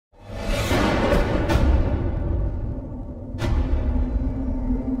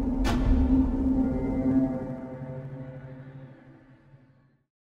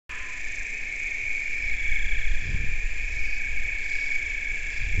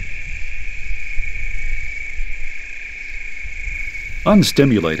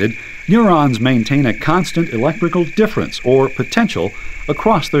Unstimulated, neurons maintain a constant electrical difference or potential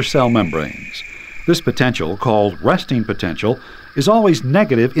across their cell membranes. This potential, called resting potential, is always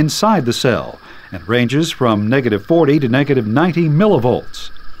negative inside the cell and ranges from -40 to -90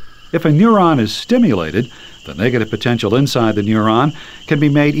 millivolts. If a neuron is stimulated, the negative potential inside the neuron can be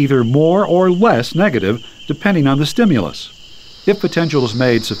made either more or less negative depending on the stimulus. If potential is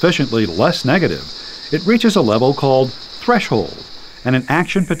made sufficiently less negative, it reaches a level called threshold, and an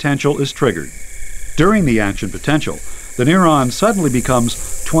action potential is triggered. During the action potential, the neuron suddenly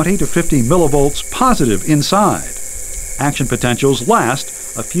becomes 20 to 50 millivolts positive inside. Action potentials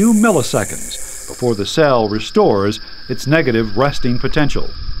last a few milliseconds before the cell restores its negative resting potential.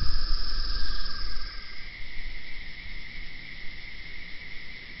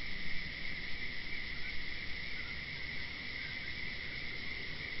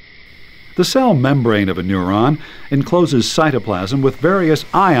 The cell membrane of a neuron encloses cytoplasm with various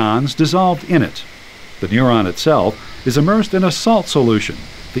ions dissolved in it. The neuron itself is immersed in a salt solution,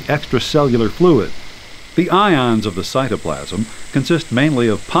 the extracellular fluid. The ions of the cytoplasm consist mainly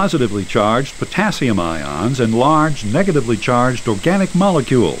of positively charged potassium ions and large negatively charged organic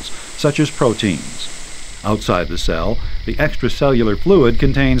molecules, such as proteins. Outside the cell, the extracellular fluid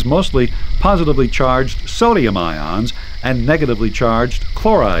contains mostly positively charged sodium ions and negatively charged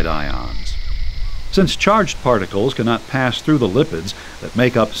chloride ions. Since charged particles cannot pass through the lipids that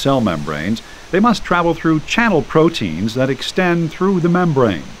make up cell membranes, they must travel through channel proteins that extend through the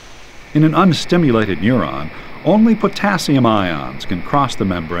membrane. In an unstimulated neuron, only potassium ions can cross the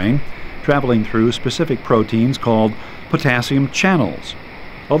membrane, traveling through specific proteins called potassium channels.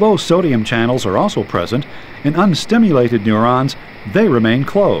 Although sodium channels are also present, in unstimulated neurons, they remain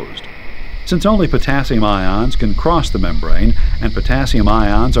closed. Since only potassium ions can cross the membrane, and potassium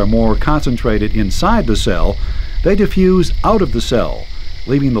ions are more concentrated inside the cell, they diffuse out of the cell,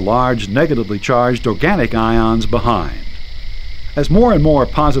 leaving the large negatively charged organic ions behind. As more and more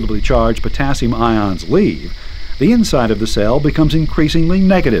positively charged potassium ions leave, the inside of the cell becomes increasingly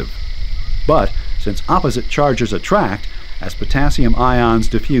negative. But since opposite charges attract, as potassium ions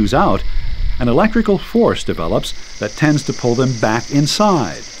diffuse out, an electrical force develops that tends to pull them back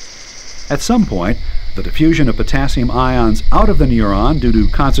inside. At some point, the diffusion of potassium ions out of the neuron due to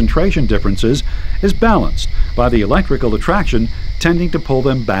concentration differences is balanced by the electrical attraction tending to pull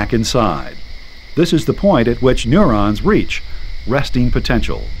them back inside. This is the point at which neurons reach resting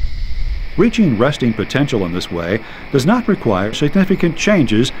potential. Reaching resting potential in this way does not require significant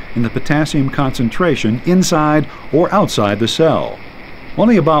changes in the potassium concentration inside or outside the cell.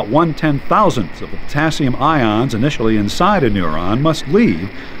 Only about 1/10,000th of the potassium ions initially inside a neuron must leave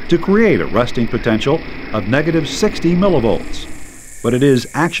to create a resting potential of -60 millivolts. But it is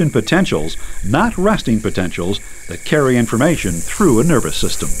action potentials, not resting potentials, that carry information through a nervous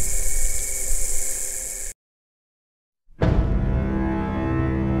system.